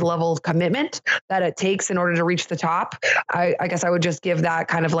that's the level of commitment that it takes in order to reach the top. I guess I would just give that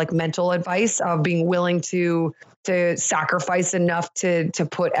kind of like mental advice of being willing to sacrifice enough to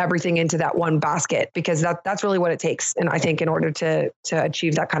put everything into that one basket, because that's really what it takes. And I think in order to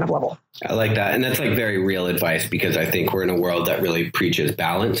achieve that kind of level. I like that. And that's like very real advice, because I think we're in a world that really preaches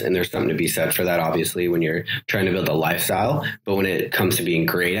balance, and there's something to be said for that, obviously, when you're trying to build a lifestyle. But when it comes to being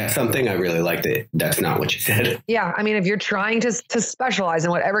great at something, I really like that that's not what you said. Yeah. I mean, if you're trying to specialize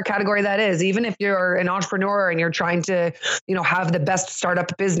in whatever category that is, even if you're an entrepreneur and you're trying to, have the best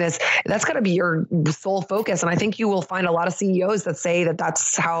startup business, that's got to be your sole focus. And I think you will find a lot of CEOs that say that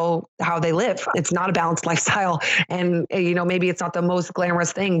that's how they live. It's not a balanced lifestyle. And, maybe it's not the most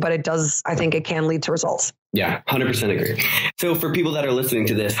glamorous thing, but it does, I think it can lead to results. Yeah, 100% agree. So for people that are listening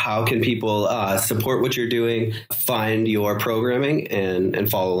to this, how can people support what you're doing, find your programming,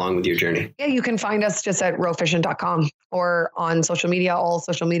 and follow along with your journey? Yeah, you can find us just at rowficient.com or on social media. All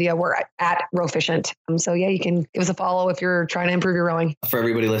social media, we're at rowficient. So yeah, you can give us a follow if you're trying to improve your rowing. For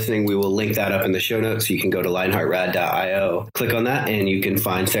everybody listening, we will link that up in the show notes. So you can go to lionheartrad.io, click on that, and you can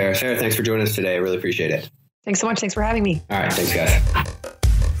find Sarah. Sarah, thanks for joining us today. I really appreciate it. Thanks so much. Thanks for having me. All right. Thanks, guys.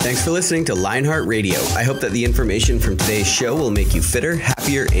 Thanks for listening to Lionheart Radio. I hope that the information from today's show will make you fitter,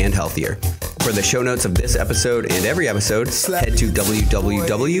 happier, and healthier. For the show notes of this episode and every episode, head to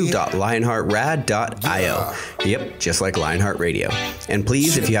www.lionheartrad.io. Yep, just like Lionheart Radio. And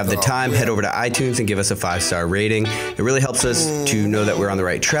please, if you have the time, head over to iTunes and give us a 5-star rating. It really helps us to know that we're on the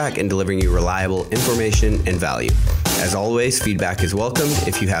right track and delivering you reliable information and value. As always, feedback is welcomed.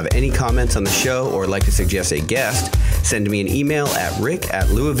 If you have any comments on the show or like to suggest a guest, send me an email at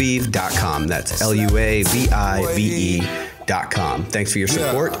rick@luavive.com. That's LUAVIVE.com. Thanks for your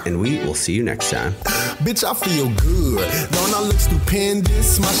support, and we will see you next time. Bitch, I feel good. Don't I look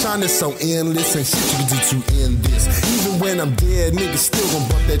stupendous? My shine is so endless, and shit you can do to end this. Even when I'm dead, niggas still gon'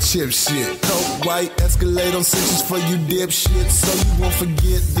 bump that chip shit. Coke, white, Escalade on cinches for you dipshits. So you won't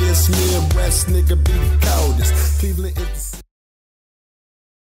forget this. Midwest nigga be the coldest. Cleveland is the